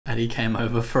Eddie came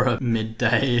over for a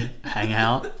midday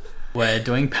hangout. We're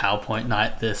doing PowerPoint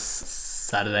night this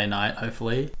Saturday night,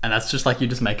 hopefully. And that's just like you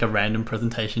just make a random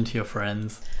presentation to your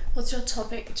friends. What's your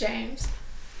topic, James?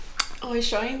 Oh, you're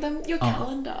showing them your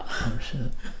calendar. Oh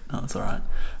shit. No, that's alright.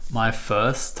 My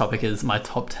first topic is my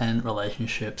top 10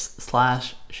 relationships /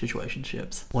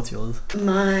 situationships. What's yours?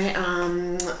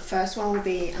 My first one will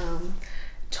be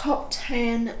top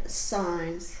 10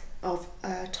 signs of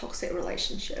a toxic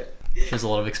relationship. She has a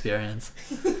lot of experience.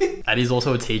 Addie's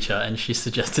also a teacher and she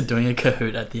suggested doing a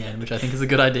Kahoot at the end, which I think is a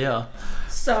good idea.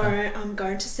 So I'm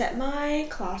going to set my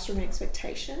classroom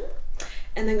expectation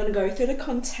and then going to go through the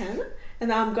content,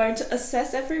 and then I'm going to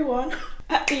assess everyone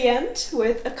at the end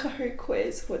with a Kahoot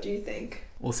quiz. What do you think?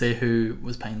 We'll see who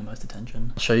was paying the most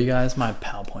attention. I'll show you guys my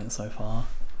PowerPoint so far.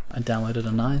 I downloaded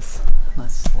a nice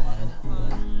slide.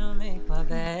 Make my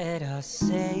bed, I'll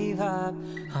save up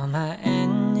all my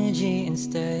energy.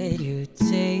 Instead, you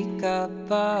take up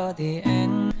all the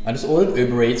end. I just ordered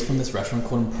Uber Eats from this restaurant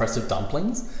called Impressive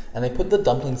Dumplings, and they put the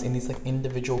dumplings in these like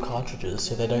individual cartridges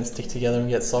so they don't stick together and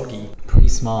get soggy. Pretty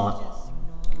smart.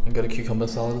 And got a cucumber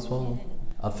salad as well.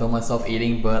 I'd film myself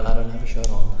eating, but I don't have a shirt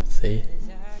on. See?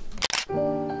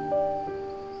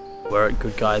 We're at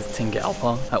Good Guys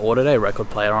Tingalpa. I ordered a record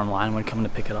player online when coming to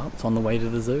pick it up. It's on the way to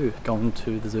the zoo. Going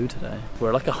to the zoo today. We're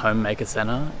at like a homemaker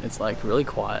center. It's like really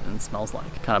quiet and smells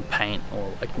like kind of paint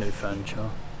or like new furniture.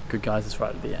 Good Guys is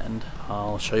right at the end.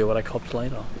 I'll show you what I copped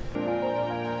later.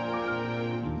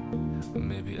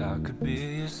 Maybe I could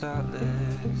be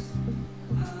solace.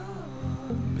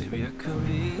 Maybe I could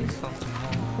be something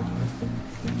more.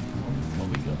 What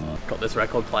we got this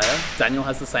record player. Daniel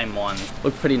has the same one.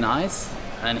 Looked pretty nice.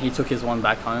 And he took his one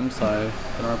back home, so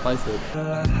gonna replace it.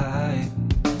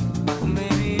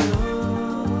 Maybe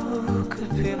you could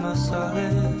be my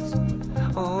solace.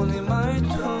 Only my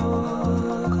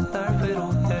talk, 날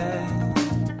필요해.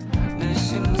 내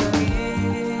심장이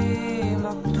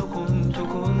막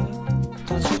두근두근.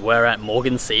 We're at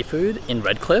Morgan Seafood in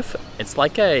Redcliffe. It's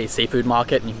like a seafood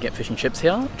market and you can get fish and chips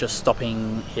here. Just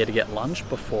stopping here to get lunch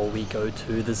before we go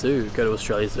to the zoo, go to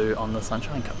Australia Zoo on the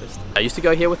Sunshine Coast. I used to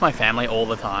go here with my family all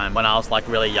the time when I was like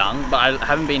really young, but I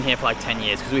haven't been here for like 10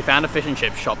 years because we found a fish and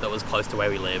chip shop that was close to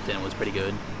where we lived and it was pretty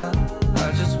good.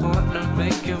 I just wanna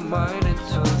make you mine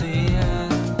until the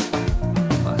end.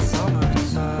 My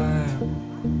summertime.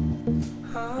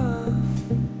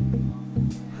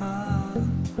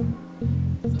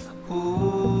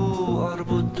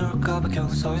 얼어붙을까봐 그냥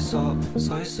서있어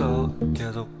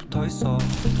계속 붙어있어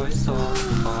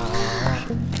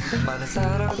많은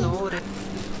사람 노래.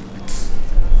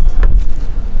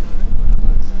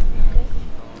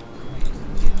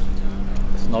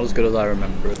 It's not as good as I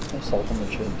remember it. No salt on the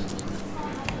chips.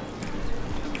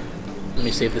 Let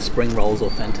me see if the spring roll is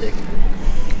authentic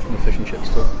from a fish and chip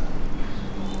store.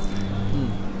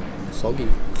 Soggy.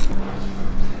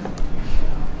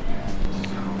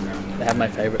 They have my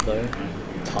favorite though,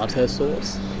 tartar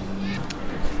sauce.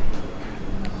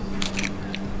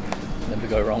 Never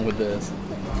go wrong with this.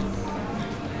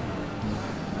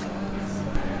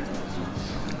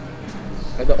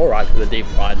 They're alright because they're deep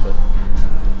fried, but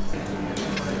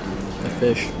the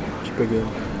fish is pretty good.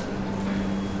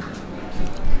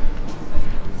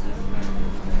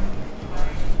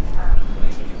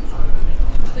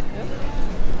 Is it good?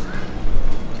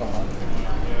 It's alright.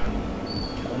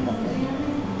 Come on.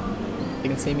 You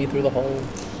can see me through the hole.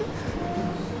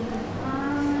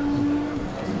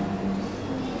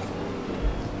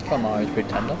 Calamari is pretty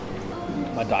tender.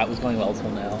 My diet was going well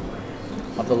till now.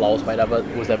 I have the lowest weight I've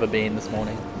ever been this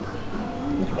morning.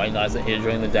 It's way nicer here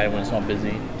during the day when it's not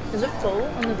busy. Is it full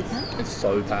on the weekend? It's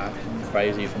so packed.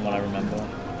 Crazy from what I remember.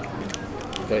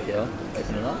 Go here,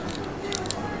 open it up.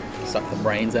 Suck the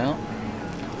brains out.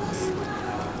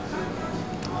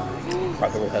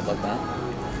 Crack a little head like that.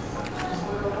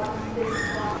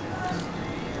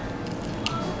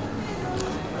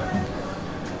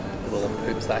 A little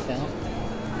poop sack out.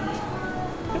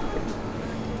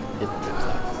 Here's the poop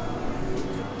sack.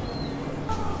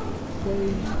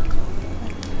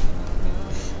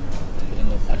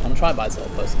 I'm gonna try it by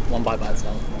itself first. One bite by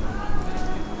itself.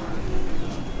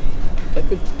 That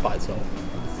good by itself.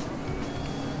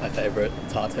 My favorite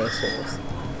tartar sauce.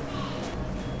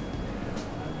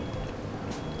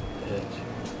 Bitch.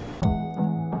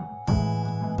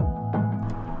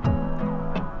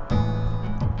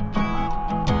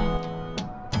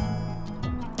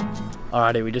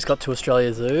 Alrighty, we just got to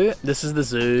Australia Zoo. This is the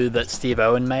zoo that Steve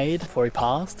Owen made before he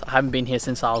passed. I haven't been here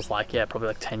since I was like, yeah, probably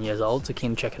like 10 years old, so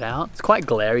keen to check it out. It's quite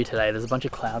glary today. There's a bunch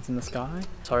of clouds in the sky.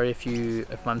 Sorry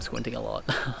if I'm squinting a lot.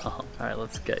 Alright,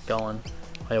 let's get going.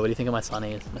 Oh yeah, what do you think of my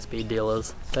sunnies? My speed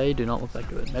dealers. They do not look that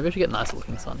good. Maybe I should get nicer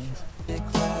looking sunnies.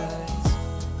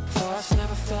 First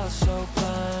never felt so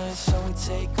blind, so we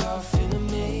take off in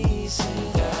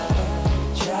amazing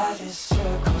dive. Driving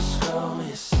circles,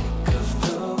 going sick of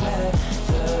the weather.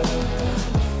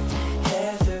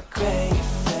 Heather gray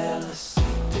fell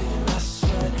asleep in my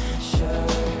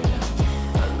sweatshirt.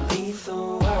 I leave the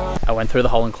world. I went through the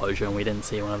whole enclosure and we didn't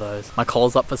see one of those. My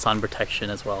collar's up for sun protection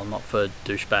as well, not for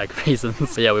douchebag reasons.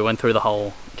 But yeah, we went through the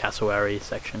whole cassowary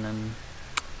section and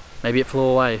maybe it flew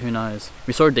away, who knows.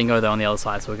 We saw a dingo though on the other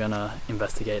side, so we're gonna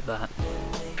investigate that.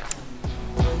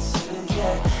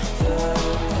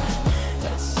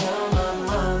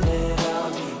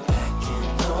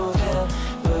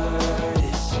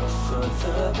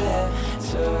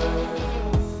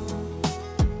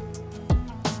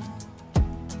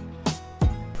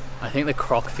 I think the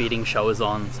croc feeding show is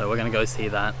on, so we're gonna go see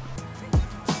that.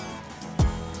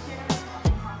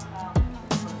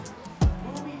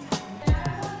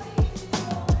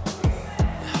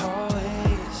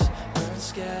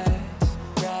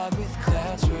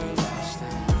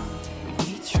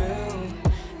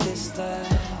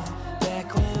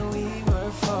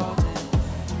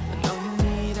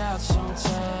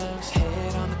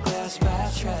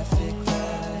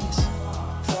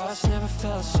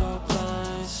 Felt so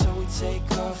blind, so we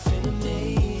take off in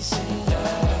amazing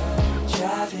dive.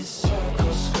 Driving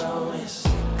circles, going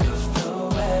sick of the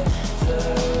weather.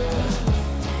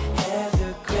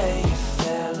 Heather gray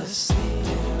fell asleep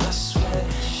in my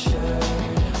sweatshirt.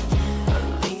 I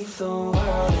leave the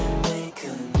world and make a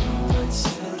new one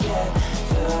together.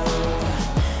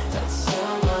 That's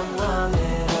how my mom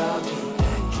and I'll be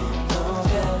back in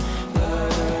November.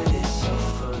 It's all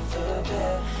for the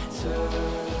better.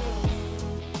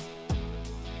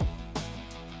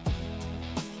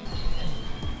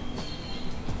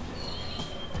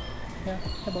 Yeah,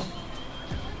 hello.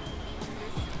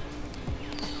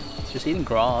 It's just eating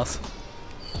grass.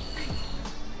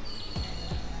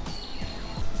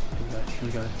 Here we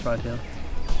go, it's right here.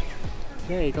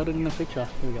 Yeah, you got it in the picture.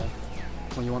 Here we go.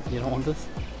 Well, you don't want this?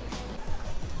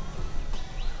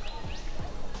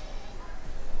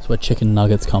 That's where chicken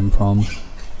nuggets come from.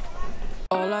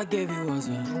 All I gave you was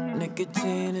a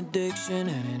nicotine addiction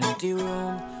and an empty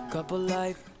room. Couple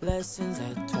life lessons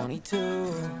at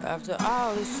 22. After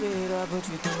all this shit I put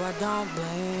you through, I don't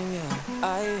blame you.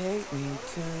 I hate me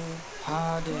too.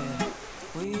 How did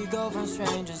we go from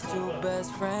strangers to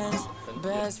best friends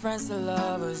to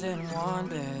lovers in one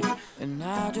bed, and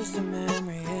now just a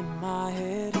memory in my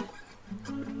head.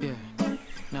 Yeah,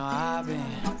 now I've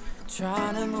been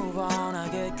trying to move on, I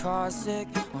get car sick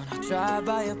when I drive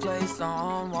by a place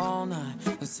on Walnut.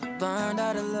 Cause I learned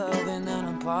how to love in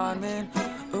an apartment.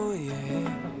 Ooh yeah.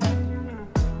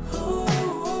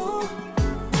 Ooh,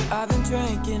 I've been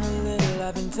drinking a little,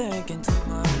 I've been thinking too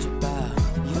much about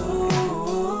you.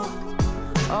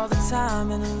 All the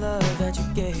time and the love that you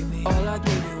gave me. All I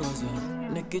gave you was a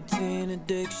nicotine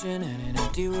addiction and an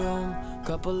empty room.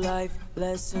 Couple life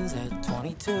lessons at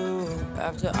 22.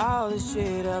 After all this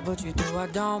shit I put you through, I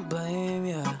don't blame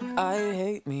you. I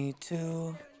hate me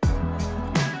too.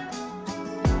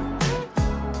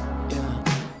 Yeah,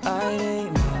 I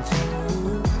hate me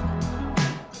too.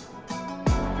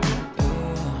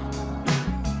 Yeah.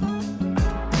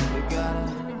 You got a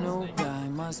new guy,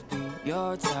 must be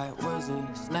your type. Where's the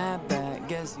snapback?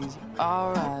 Guess he's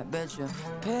alright. Bet your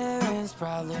parents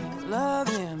probably love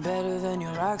him better than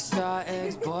your rockstar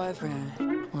ex-boyfriend.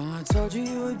 Well, I told you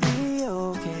you would be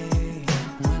okay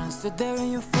when I stood there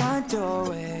in your front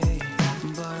doorway,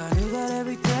 but I knew that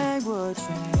everything would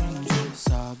change.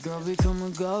 Saw a girl become a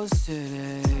ghost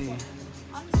today.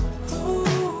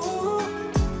 Ooh,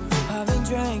 I've been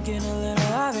drinking a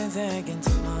little, I've been thinking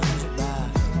too much about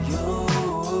you.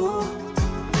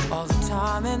 All the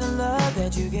time and the love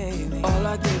that you gave me. All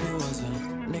I gave you was a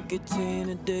nicotine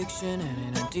addiction and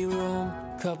an empty room.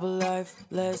 Couple life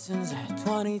lessons at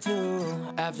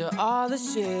 22. After all the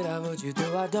shit I put you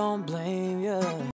through, I don't blame you.